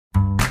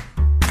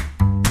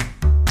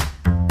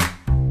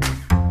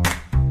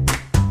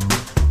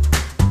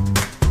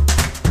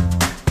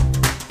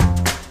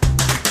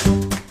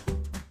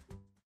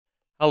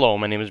Hello,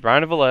 my name is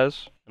Brian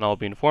Velez, and I'll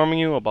be informing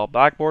you about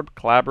Blackboard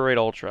Collaborate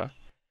Ultra.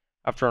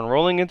 After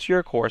enrolling into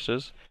your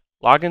courses,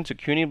 log into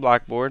CUNY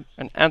Blackboard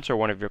and enter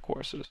one of your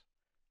courses.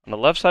 On the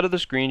left side of the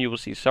screen, you will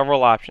see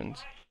several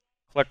options.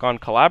 Click on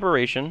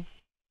Collaboration,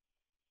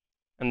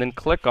 and then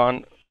click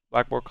on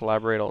Blackboard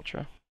Collaborate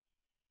Ultra.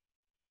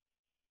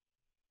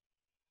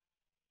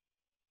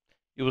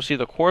 You will see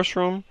the course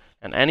room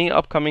and any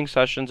upcoming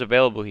sessions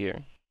available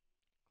here.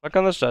 Click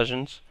on the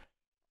sessions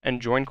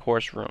and join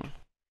course room.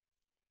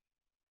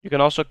 You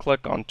can also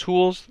click on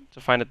Tools to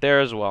find it there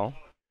as well.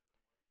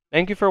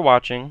 Thank you for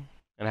watching,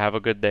 and have a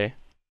good day.